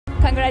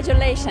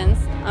congratulations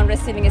on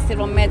receiving a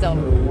silver medal.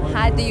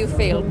 How do you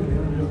feel?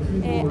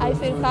 I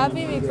feel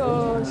happy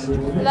because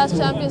last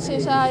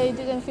championships I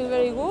didn't feel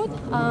very good,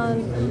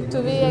 and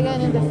to be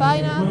again in the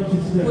final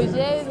with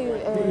Jade,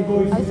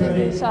 I think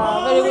it's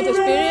a very good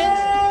experience.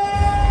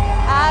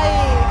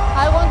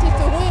 I wanted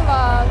to win,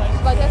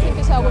 but I think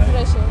it's a good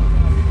pressure.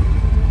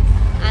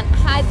 And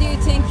how do you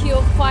think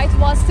your fight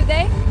was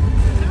today?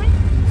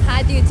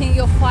 How do you think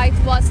your fight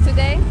was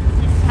today?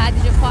 How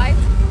did you fight?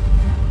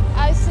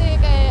 I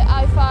think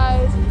I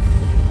fight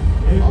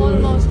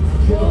almost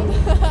good.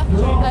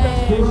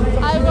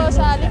 I was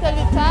a little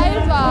bit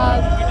tired,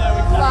 but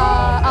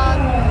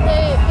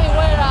they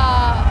were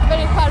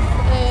very hard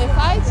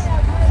fights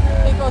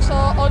because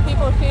all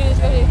people here is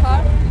very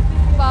hard.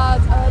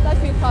 But I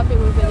feel happy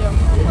with the job.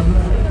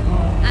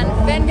 And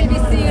when will we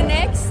see you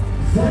next?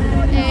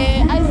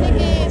 I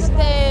think it's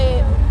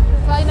the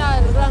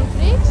final Grand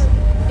Prix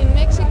in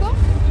Mexico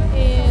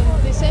in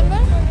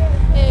December.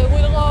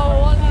 We'll go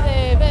only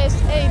the best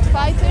 8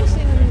 fighters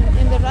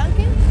in the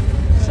ranking.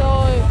 So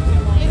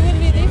it will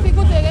be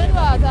difficult again,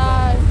 but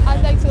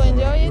I'd like to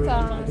enjoy it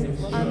and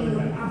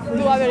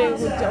do a very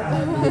good job.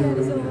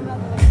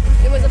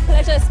 It was a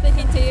pleasure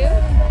speaking to you.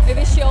 We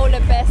wish you all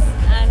the best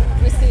and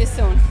we'll see you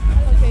soon.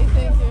 Okay,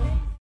 thank you.